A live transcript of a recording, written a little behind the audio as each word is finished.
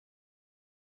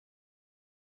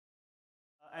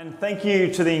And thank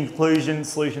you to the Inclusion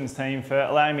Solutions team for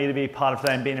allowing me to be part of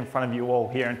today and being in front of you all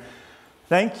here. And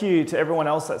thank you to everyone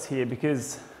else that's here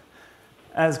because,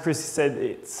 as Chris said,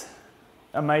 it's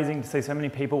amazing to see so many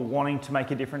people wanting to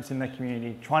make a difference in their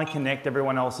community. Trying to connect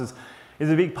everyone else is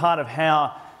a big part of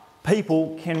how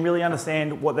people can really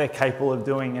understand what they're capable of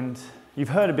doing. And you've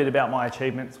heard a bit about my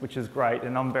achievements, which is great,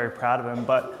 and I'm very proud of them.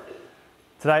 But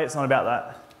today it's not about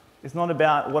that. It's not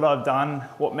about what I've done,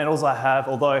 what medals I have,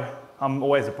 although I'm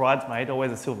always a bridesmaid,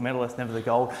 always a silver medalist, never the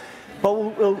gold. But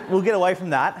we'll get away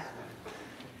from that.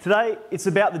 Today, it's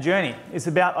about the journey. It's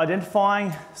about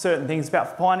identifying certain things, it's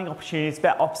about finding opportunities, it's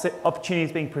about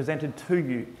opportunities being presented to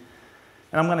you.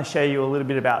 And I'm going to share you a little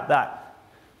bit about that.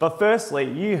 But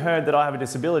firstly, you heard that I have a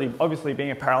disability. Obviously,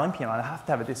 being a Paralympian, I have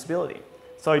to have a disability.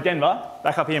 So Denver,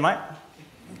 back up here, mate.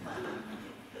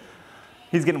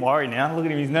 He's getting worried now. Look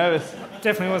at him, he's nervous.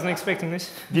 Definitely wasn't expecting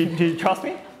this. Do you trust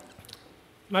me?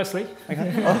 Mostly.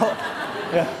 Okay. Oh,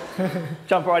 yeah.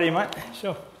 Jump right in, mate.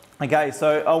 Sure. Okay,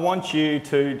 so I want you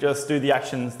to just do the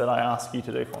actions that I ask you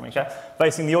to do for me, okay?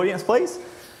 Facing the audience, please.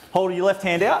 Hold your left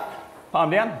hand out,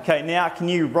 palm down. Okay, now can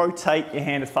you rotate your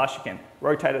hand as fast as you can?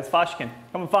 Rotate it as fast as you can.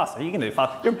 Come on, faster. You can do it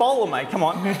fast. You're a bowler, mate. Come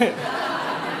on.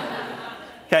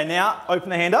 Okay, now open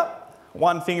the hand up.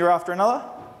 One finger after another.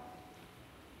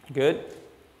 Good.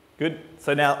 Good.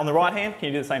 So now on the right hand, can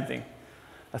you do the same thing?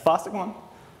 As faster, come on.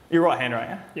 You're right hand,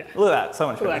 right? Yeah. Look at that, so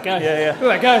much better. Look at that go. Yeah, yeah.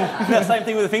 Look at that go. Now same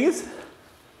thing with the fingers.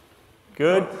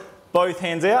 Good. Both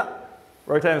hands out.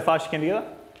 Rotate as fast as you can together.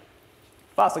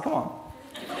 Faster, come on.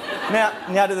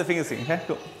 Now do the fingers thing, okay?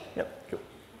 Cool. Yep, cool.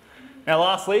 Now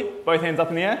lastly, both hands up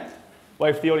in the air.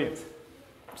 Wave to the audience.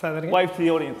 Say that again. Wave to the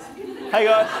audience. Hey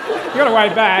guys. You got to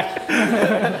wave back.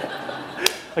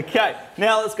 Okay,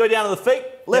 now let's go down to the feet.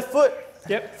 Left foot.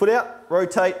 Yep. Foot out.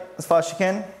 Rotate as fast as you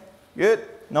can. Good.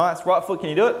 Nice. Right foot, can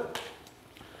you do it?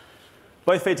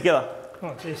 Both feet together.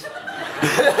 Oh, jeez.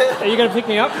 Are you going to pick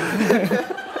me up?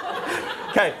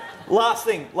 Okay, last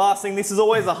thing. This is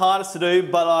always the hardest to do,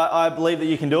 but I believe that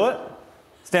you can do it.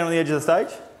 Stand on the edge of the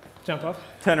stage. Jump off.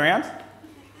 Turn Turn around.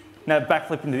 Now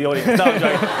backflip into the audience. No, I'm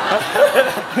joking.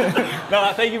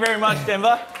 No, thank you very much,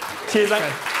 Denver. Cheers,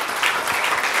 mate.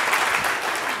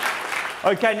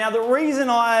 Okay, now the reason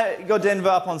I got Denver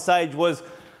up on stage was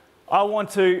I want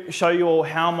to show you all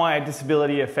how my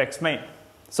disability affects me.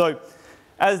 So,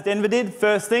 as Denver did,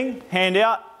 first thing, hand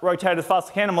out, rotate as fast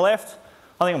as I can on my left.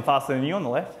 I think I'm faster than you on the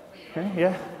left. Okay,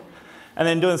 yeah. And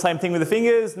then doing the same thing with the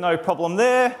fingers, no problem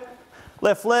there.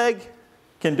 Left leg,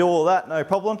 can do all that, no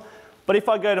problem. But if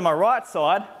I go to my right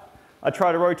side, I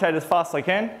try to rotate as fast as I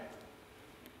can. And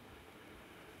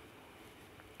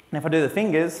if I do the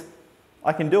fingers,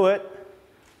 I can do it,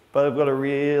 but I've got to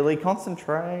really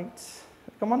concentrate.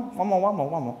 Come on, one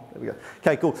more. There we go.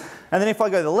 Okay, cool. And then if I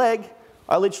go to the leg,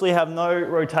 I literally have no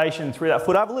rotation through that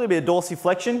foot. I have a little bit of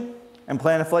dorsiflexion and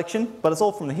plantar flexion, but it's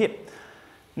all from the hip.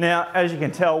 Now, as you can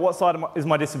tell, what side is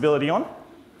my disability on?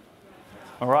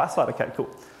 My right side, okay, cool.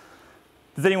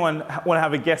 Does anyone want to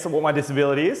have a guess at what my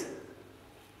disability is?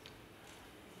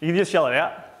 You can just yell it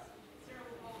out.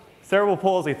 Cerebral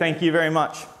palsy, thank you very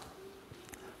much.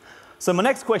 So my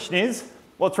next question is,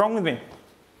 what's wrong with me?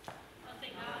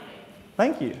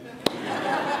 Thank you.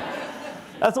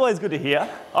 That's always good to hear.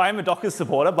 I am a Dockers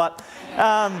supporter, but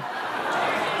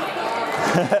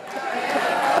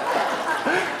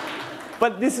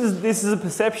but this is a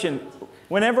perception.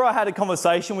 Whenever I had a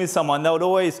conversation with someone, they would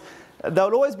always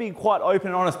be quite open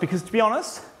and honest, because to be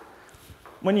honest,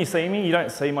 when you see me, you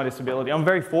don't see my disability. I'm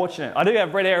very fortunate. I do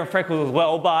have red hair and freckles as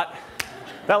well, but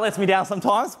that lets me down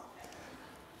sometimes.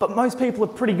 But most people are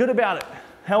pretty good about it.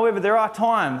 However, there are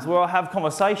times where I have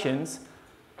conversations,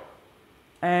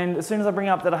 and as soon as I bring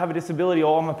up that I have a disability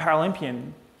or I'm a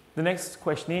Paralympian, the next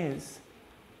question is,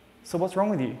 so what's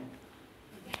wrong with you?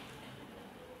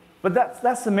 But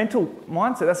that's the mental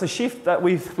mindset, that's a shift that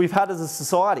we've had as a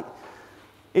society.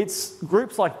 It's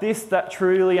groups like this that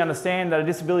truly understand that a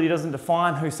disability doesn't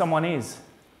define who someone is.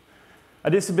 A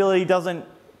disability doesn't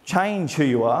change who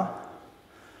you are.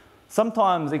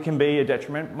 Sometimes it can be a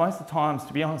detriment, but most of the times,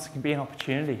 to be honest, it can be an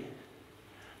opportunity.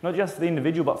 Not just for the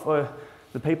individual, but for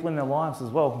the people in their lives as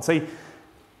well. And see,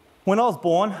 when I was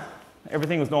born,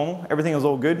 everything was normal, everything was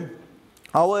all good.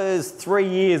 I was 3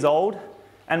 years old,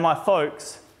 and my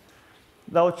folks,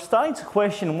 they were starting to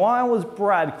question, why was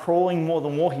Brad crawling more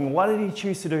than walking? Why did he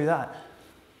choose to do that?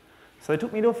 So they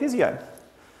took me to a physio.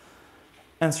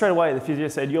 And straight away, the physio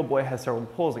said, your boy has cerebral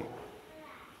palsy.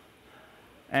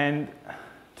 And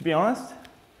to be honest,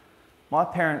 my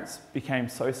parents became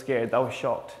so scared, they were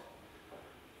shocked.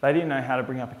 They didn't know how to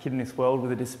bring up a kid in this world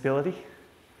with a disability.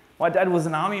 My dad was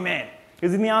an army man. He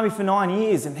was in the army for 9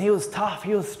 years and he was tough,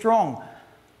 he was strong.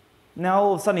 Now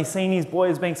all of a sudden he's seeing his boy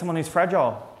as being someone who's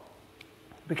fragile.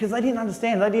 Because they didn't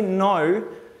understand, they didn't know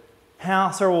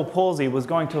how cerebral palsy was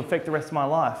going to affect the rest of my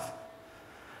life.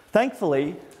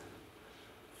 Thankfully,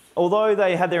 although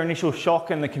they had their initial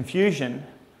shock and the confusion,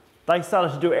 they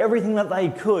started to do everything that they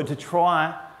could to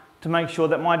try to make sure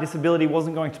that my disability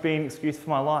wasn't going to be an excuse for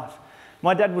my life.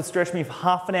 My dad would stretch me for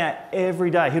half an hour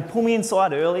every day. He'd pull me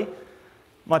inside early.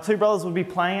 My two brothers would be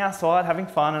playing outside, having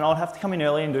fun, and I'd have to come in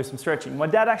early and do some stretching. My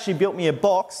dad actually built me a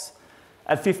box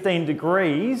at 15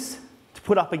 degrees to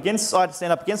put up against, so I had to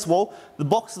stand up against the wall. The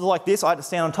box is like this, I had to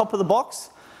stand on top of the box,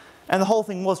 and the whole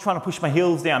thing was trying to push my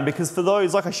heels down, because for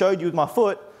those, like I showed you with my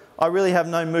foot, I really have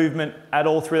no movement at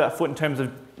all through that foot in terms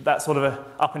of that sort of a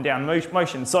up and down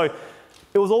motion. So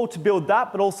it was all to build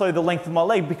that, but also the length of my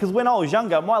leg, because when I was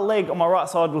younger, my leg on my right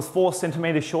side was 4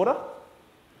 centimetres shorter.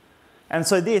 And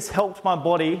so this helped my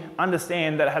body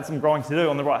understand that it had some growing to do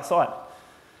on the right side.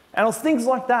 And it was things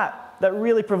like that that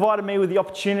really provided me with the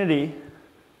opportunity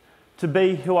to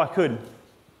be who I could.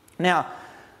 Now,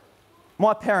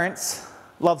 my parents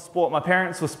loved sport. My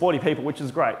parents were sporty people, which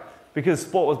is great, because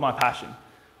sport was my passion.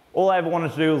 All I ever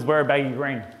wanted to do was wear a baggy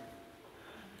green,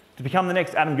 to become the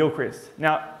next Adam Gilchrist.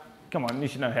 Now, come on, you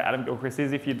should know how Adam Gilchrist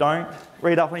is. If you don't,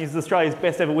 read up on him. He's Australia's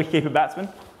best ever wicketkeeper batsman.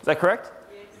 Is that correct?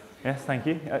 Yes, thank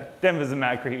you. Denver's a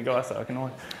mad cricket guy, so I can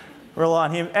always rely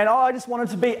on him. And I just wanted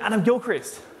to be Adam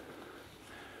Gilchrist.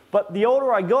 But the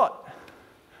older I got,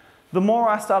 the more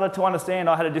I started to understand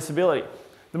I had a disability.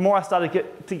 The more I started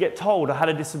to get told I had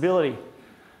a disability.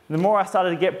 The more I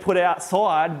started to get put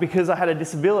outside because I had a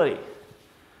disability.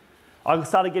 I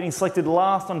started getting selected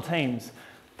last on teams.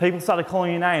 People started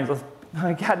calling me names.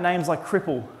 I had names like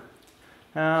Cripple.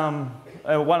 One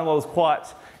of them was quite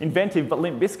inventive, but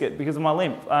Limp Bizkit, because of my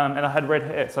limp, and I had red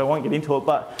hair, so I won't get into it.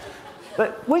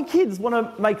 But when kids want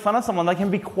to make fun of someone, they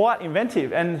can be quite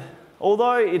inventive, and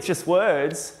although it's just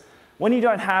words, when you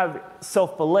don't have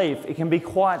self-belief, it can be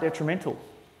quite detrimental.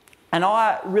 And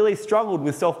I really struggled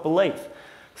with self-belief.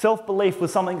 Self-belief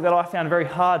was something that I found very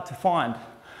hard to find.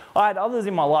 I had others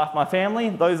in my life, my family,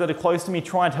 those that are close to me,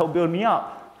 trying to help build me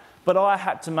up, but I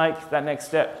had to make that next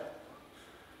step.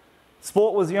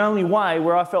 Sport was the only way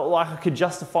where I felt like I could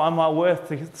justify my worth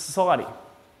to society.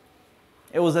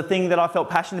 It was a thing that I felt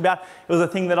passionate about. It was a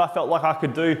thing that I felt like I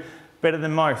could do better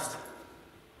than most.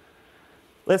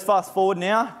 Let's fast forward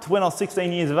now to when I was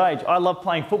 16 years of age. I loved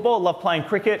playing football, loved playing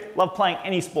cricket, loved playing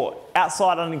any sport.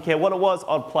 Outside, I didn't care what it was,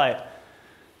 I'd play it.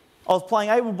 I was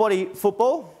playing able-bodied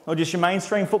football, or just your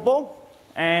mainstream football,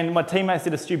 and my teammates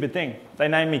did a stupid thing. They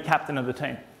named me captain of the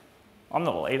team. I'm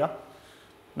not a leader.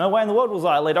 No way in the world was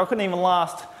I a leader. I couldn't even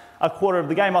last a quarter of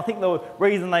the game. I think the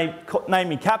reason they named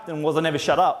me captain was I never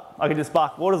shut up. I could just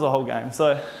bark orders the whole game.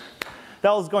 So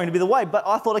that was going to be the way. But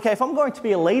I thought, okay, if I'm going to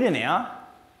be a leader now,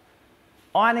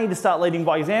 I need to start leading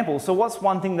by example. So what's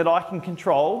one thing that I can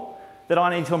control that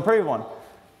I need to improve on?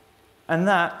 And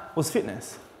that was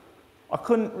fitness. I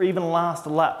couldn't even last a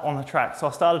lap on the track, so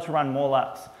I started to run more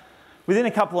laps. Within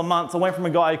a couple of months, I went from a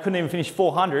guy who couldn't even finish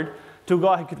 400 to a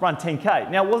guy who could run 10K.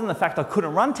 Now, it wasn't the fact I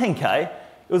couldn't run 10K,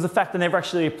 it was the fact I never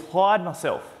actually applied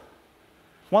myself.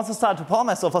 Once I started to apply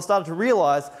myself, I started to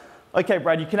realise, okay,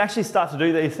 Brad, you can actually start to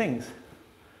do these things.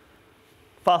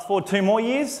 Fast forward 2 more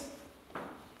years,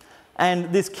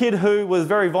 and this kid who was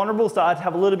very vulnerable started to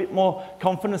have a little bit more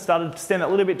confidence, started to stand a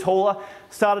little bit taller,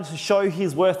 started to show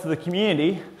his worth to the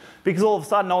community, because all of a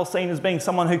sudden I was seen as being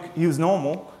someone who was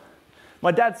normal.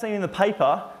 My dad seen in the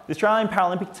paper, the Australian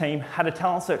Paralympic team had a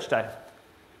talent search day.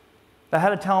 They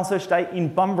had a talent search day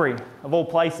in Bunbury, of all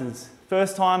places.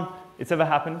 First time it's ever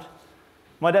happened.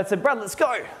 My dad said, Brad, let's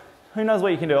go. Who knows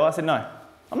what you can do? I said, no,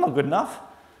 I'm not good enough.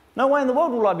 No way in the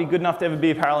world will I be good enough to ever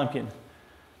be a Paralympian.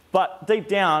 But deep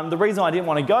down, the reason I didn't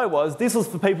want to go was this was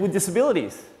for people with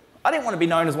disabilities. I didn't want to be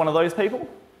known as one of those people.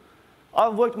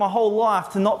 I've worked my whole life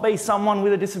to not be someone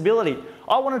with a disability.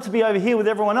 I wanted to be over here with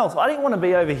everyone else. I didn't want to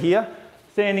be over here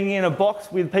standing in a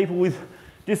box with people with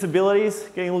disabilities,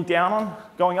 getting looked down on,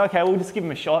 going, okay, we'll just give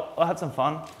them a shot. I'll have some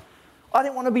fun. I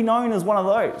didn't want to be known as one of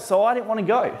those, so I didn't want to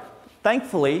go.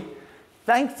 Thankfully,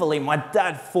 my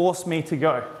dad forced me to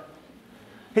go.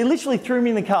 He literally threw me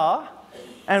in the car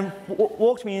and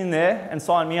walked me in there and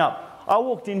signed me up. I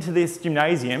walked into this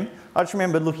gymnasium. I just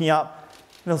remember looking up,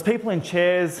 and there was people in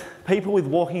chairs, people with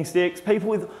walking sticks, people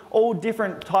with all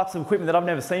different types of equipment that I've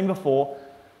never seen before.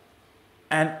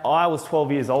 And I was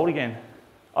 12 years old again.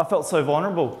 I felt so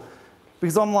vulnerable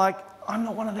because I'm like, I'm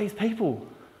not one of these people.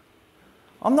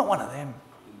 I'm not one of them.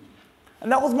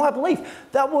 And that was my belief.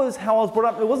 That was how I was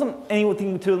brought up. It wasn't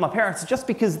anything to do with my parents. It's just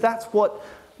because that's what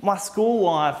my school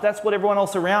life, that's what everyone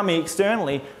else around me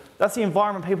externally, that's the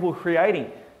environment people were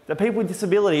creating. That people with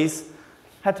disabilities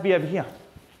had to be over here.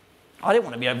 I didn't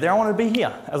want to be over there, I wanted to be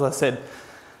here, as I said.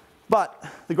 But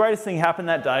the greatest thing happened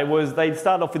that day was they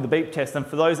started off with the beep test, and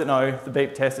for those that know the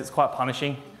beep test, it's quite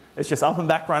punishing. It's just up and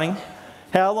back running.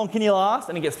 How long can you last?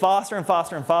 And it gets faster and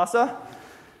faster and faster.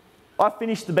 I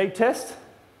finished the beep test,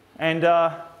 and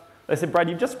they said, Brad,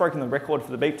 you've just broken the record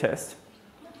for the beep test.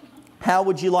 How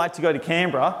would you like to go to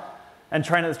Canberra and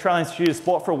train at the Australian Institute of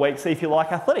Sport for a week, see if you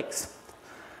like athletics?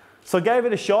 So I gave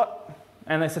it a shot,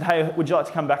 and they said, hey, would you like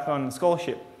to come back on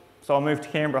scholarship? So I moved to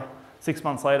Canberra 6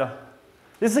 months later.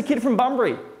 This is a kid from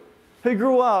Bunbury who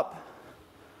grew up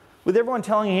with everyone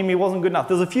telling him he wasn't good enough.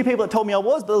 There was a few people that told me I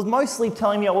was, but it was mostly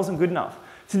telling me I wasn't good enough.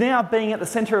 To now being at the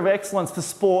centre of excellence for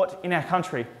sport in our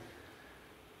country.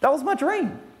 That was my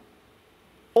dream.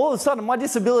 All of a sudden, my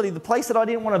disability, the place that I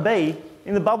didn't want to be,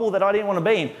 in the bubble that I didn't want to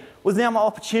be in, was now my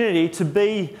opportunity to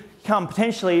become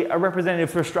potentially a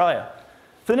representative for Australia.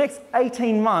 For the next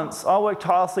 18 months, I worked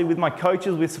tirelessly with my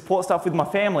coaches, with support staff, with my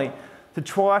family, to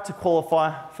try to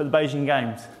qualify for the Beijing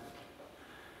Games.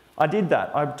 I did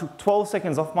that. I took 12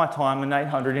 seconds off my time in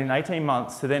 800 in 18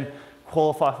 months to then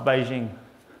qualify for Beijing,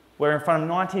 where in front of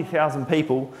 90,000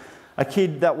 people, a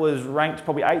kid that was ranked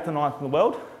probably 8th or 9th in the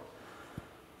world,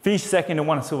 finished second and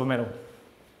won a silver medal.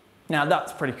 Now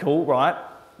that's pretty cool, right?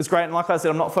 It's great, and like I said,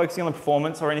 I'm not focusing on the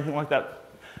performance or anything like that,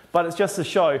 but it's just to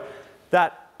show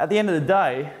that at the end of the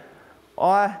day,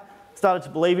 I started to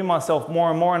believe in myself more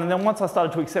and more, and then once I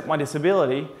started to accept my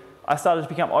disability, I started to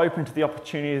become open to the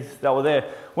opportunities that were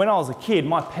there. When I was a kid,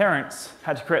 my parents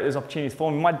had to create those opportunities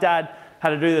for me. My dad had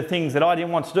to do the things that I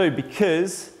didn't want to do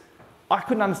because I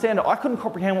couldn't understand it. I couldn't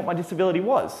comprehend what my disability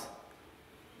was.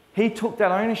 He took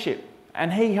that ownership,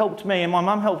 and he helped me, and my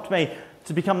mum helped me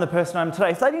to become the person I am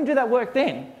today. If they didn't do that work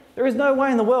then, there is no way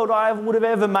in the world I would have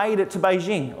ever made it to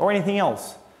Beijing or anything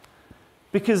else,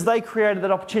 because they created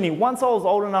that opportunity. Once I was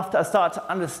old enough to start to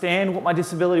understand what my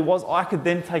disability was, I could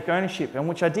then take ownership, and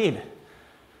which I did.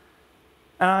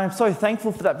 And I'm so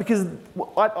thankful for that, because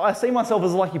I see myself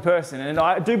as a lucky person, and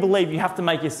I do believe you have to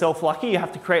make yourself lucky, you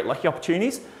have to create lucky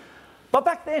opportunities. But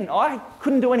back then, I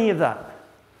couldn't do any of that.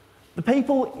 The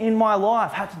people in my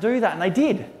life had to do that, and they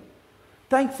did.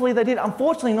 Thankfully, they did.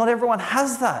 Unfortunately, not everyone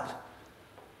has that.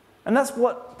 And that's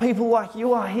what people like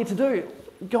you are here to do.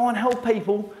 Go and help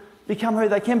people become who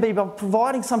they can be by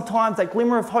providing sometimes that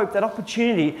glimmer of hope, that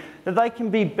opportunity that they can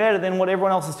be better than what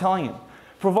everyone else is telling them.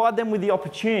 Provide them with the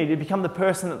opportunity to become the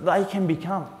person that they can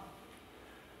become.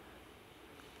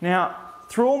 Now,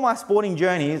 through all my sporting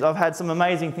journeys, I've had some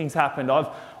amazing things happen. I've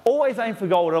always aimed for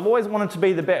gold. I've always wanted to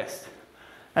be the best.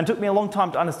 And it took me a long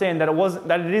time to understand that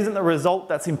it isn't the result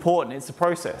that's important, it's the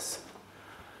process.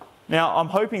 Now, I'm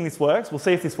hoping this works. We'll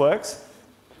see if this works.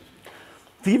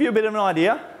 To give you a bit of an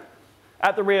idea,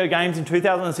 at the Rio Games in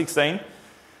 2016,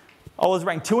 I was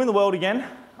ranked 2 in the world again.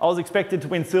 I was expected to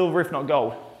win silver, if not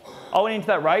gold. I went into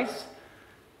that race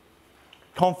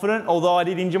confident, although I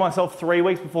did injure myself 3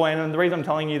 weeks beforehand, and the reason I'm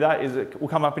telling you that is it will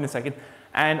come up in a second,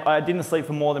 and I didn't sleep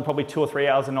for more than probably 2 or 3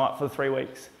 hours a night for the 3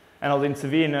 weeks. And I was in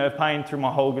severe nerve pain through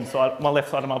my whole my left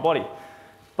side of my body.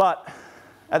 But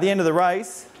at the end of the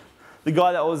race, the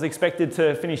guy that was expected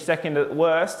to finish second at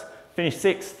worst finished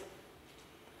 6th.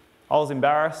 I was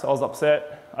embarrassed, I was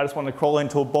upset, I just wanted to crawl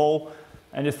into a ball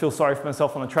and just feel sorry for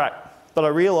myself on the track. But I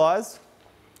realised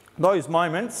those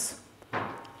moments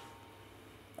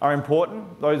are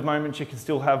important. Those moments you can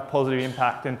still have positive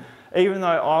impact. And even though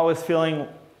I was feeling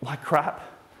like crap,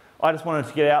 I just wanted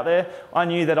to get out there. I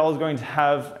knew that I was going to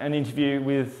have an interview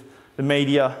with the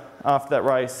media after that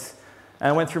race. And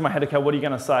I went through my head, okay, what are you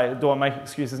going to say? Do I make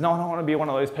excuses? No, I don't want to be one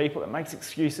of those people that makes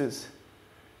excuses.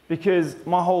 Because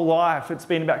my whole life, it's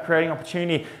been about creating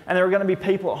opportunity. And there are going to be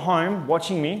people at home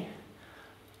watching me,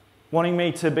 wanting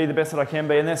me to be the best that I can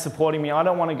be, and they're supporting me. I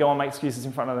don't want to go and make excuses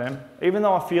in front of them. Even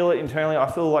though I feel it internally,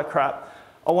 I feel like crap,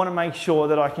 I want to make sure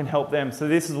that I can help them. So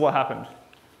this is what happened.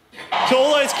 To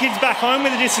all those kids back home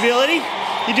with a disability,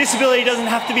 your disability doesn't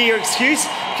have to be your excuse.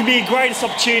 It can be your greatest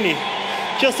opportunity.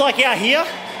 Just like out here,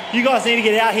 you guys need to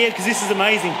get out here because this is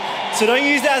amazing. So don't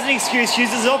use that as an excuse,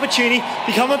 use it as an opportunity,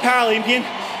 become a Paralympian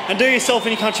and do yourself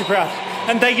and your country proud.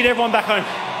 And thank you to everyone back home.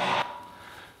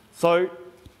 So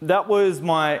that was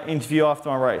my interview after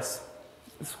my race.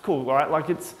 It's cool, right? Like,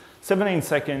 it's 17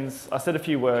 seconds, I said a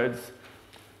few words.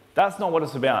 That's not what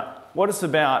it's about. What it's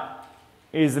about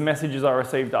is the messages I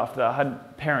received after that. I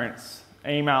had parents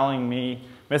emailing me,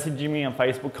 messaging me on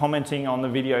Facebook, commenting on the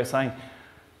video saying,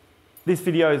 this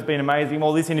video has been amazing,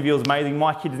 well, this interview was amazing,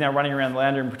 my kid is now running around the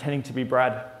lounge room pretending to be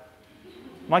Brad.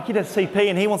 My kid has CP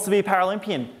and he wants to be a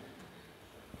Paralympian.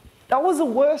 That was the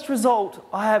worst result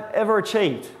I have ever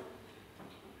achieved.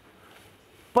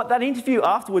 But that interview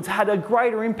afterwards had a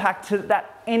greater impact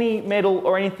that any medal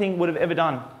or anything would have ever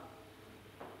done.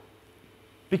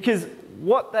 Because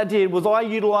what that did was I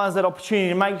utilised that opportunity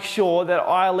to make sure that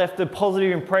I left a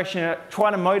positive impression,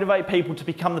 trying to motivate people to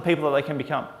become the people that they can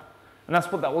become. And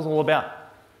that's what that was all about.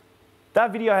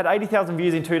 That video had 80,000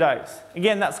 views in 2 days.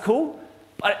 Again, that's cool,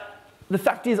 but the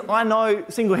fact is I know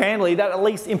single-handedly that at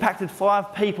least impacted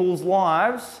 5 people's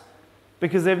lives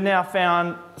because they've now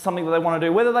found something that they want to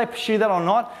do. Whether they pursue that or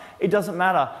not, it doesn't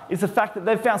matter. It's the fact that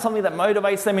they've found something that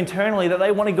motivates them internally that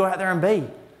they want to go out there and be.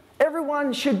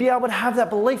 Everyone should be able to have that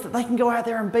belief that they can go out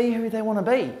there and be who they want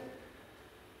to be.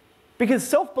 Because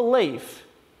self-belief,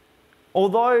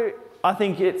 although I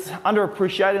think it's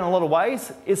underappreciated in a lot of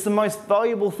ways, it's the most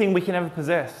valuable thing we can ever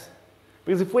possess.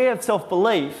 Because if we have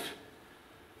self-belief,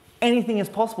 anything is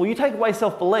possible. You take away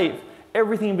self-belief,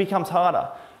 everything becomes harder.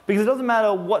 Because it doesn't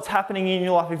matter what's happening in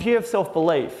your life. If you have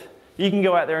self-belief, you can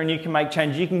go out there and you can make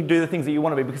change. You can do the things that you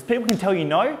want to be. Because people can tell you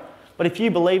no, but if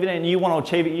you believe in it and you want to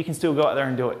achieve it, you can still go out there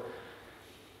and do it.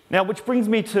 Now, which brings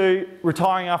me to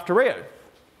retiring after Rio.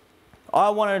 I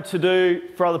wanted to do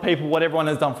for other people what everyone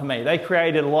has done for me. They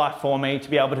created a life for me to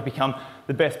be able to become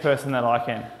the best person that I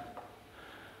can.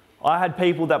 I had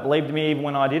people that believed in me even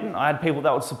when I didn't. I had people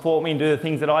that would support me and do the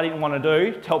things that I didn't want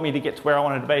to do to help me to get to where I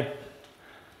wanted to be.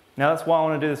 Now that's why I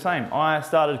want to do the same. I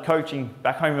started coaching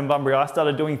back home in Bunbury. I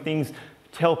started doing things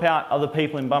to help out other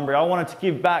people in Bunbury. I wanted to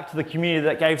give back to the community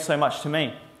that gave so much to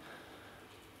me.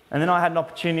 And then I had an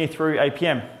opportunity through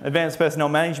APM, Advanced Personnel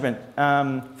Management.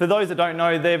 For those that don't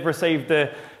know, they've received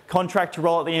the contract to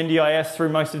roll out the NDIS through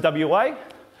most of WA.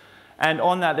 And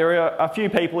on that, there are a few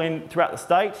people throughout the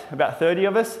state, about 30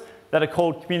 of us, that are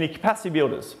called community capacity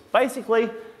builders. Basically,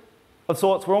 of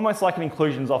sorts, we're almost like an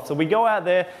inclusions officer. We go out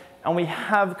there and we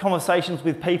have conversations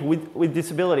with people with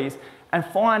disabilities and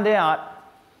find out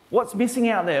what's missing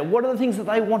out there. What are the things that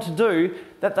they want to do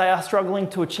that they are struggling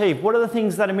to achieve? What are the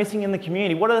things that are missing in the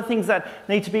community? What are the things that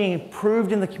need to be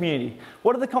improved in the community?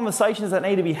 What are the conversations that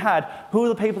need to be had? Who are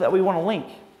the people that we want to link?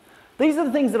 These are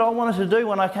the things that I wanted to do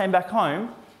when I came back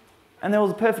home, and there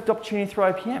was a perfect opportunity through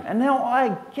APM. And now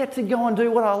I get to go and do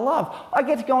what I love. I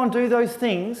get to go and do those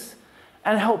things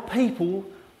and help people,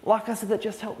 like I said, that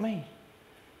just helped me.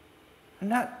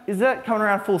 And is that coming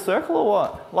around full circle or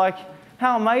what? Like,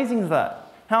 how amazing is that?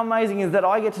 How amazing is that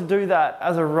I get to do that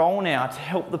as a role now to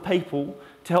help the people,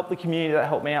 to help the community that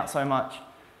helped me out so much.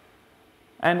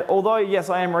 And although, yes,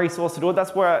 I am resourced to do it,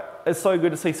 that's where it's so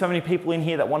good to see so many people in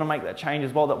here that want to make that change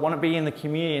as well, that want to be in the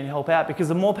community and help out. Because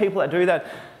the more people that do that,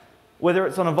 whether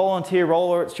it's on a volunteer role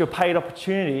or it's your paid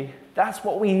opportunity, that's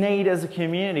what we need as a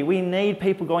community. We need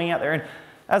people going out there and,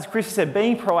 as Chris said,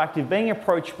 being proactive, being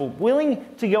approachable, willing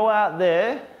to go out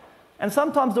there and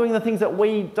sometimes doing the things that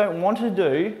we don't want to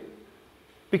do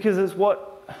because it's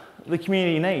what the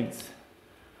community needs,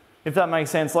 if that makes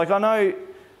sense. Like, I know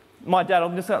my dad,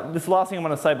 this is the last thing I'm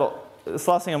going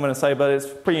to say, but it's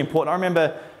pretty important. I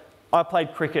remember I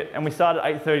played cricket and we started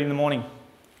at 8:30 in the morning.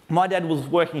 My dad was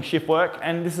working shift work,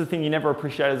 and this is the thing you never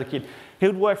appreciate as a kid. He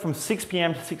would work from 6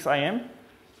 p.m. to 6 a.m,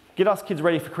 get us kids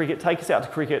ready for cricket, take us out to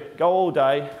cricket, go all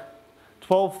day,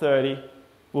 12:30,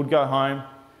 we'd go home,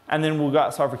 and then we'll go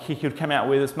outside for a kick. He'd come out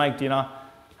with us, make dinner,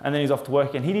 and then he's off to work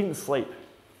again. He didn't sleep.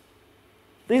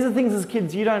 These are things as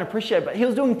kids you don't appreciate, but he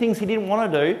was doing things he didn't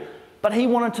want to do, but he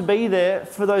wanted to be there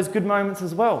for those good moments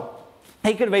as well.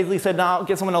 He could have easily said, "No, I'll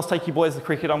get someone else, take you boys to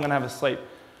cricket, I'm going to have a sleep."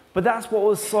 But that's what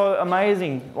was so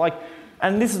amazing. Like,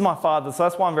 and this is my father, so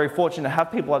that's why I'm very fortunate to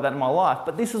have people like that in my life.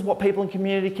 But this is what people in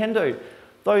community can do.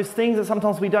 Those things that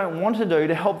sometimes we don't want to do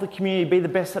to help the community be the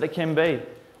best that it can be,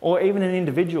 or even an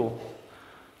individual.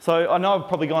 So I know I've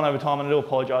probably gone over time and I do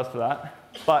apologise for that.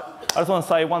 But I just want to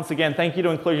say once again, thank you to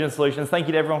Inclusion Solutions. Thank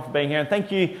you to everyone for being here. And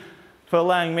thank you for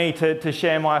allowing me to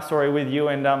share my story with you.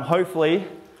 And hopefully,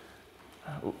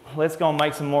 let's go and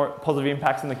make some more positive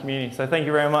impacts in the community. So thank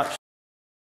you very much.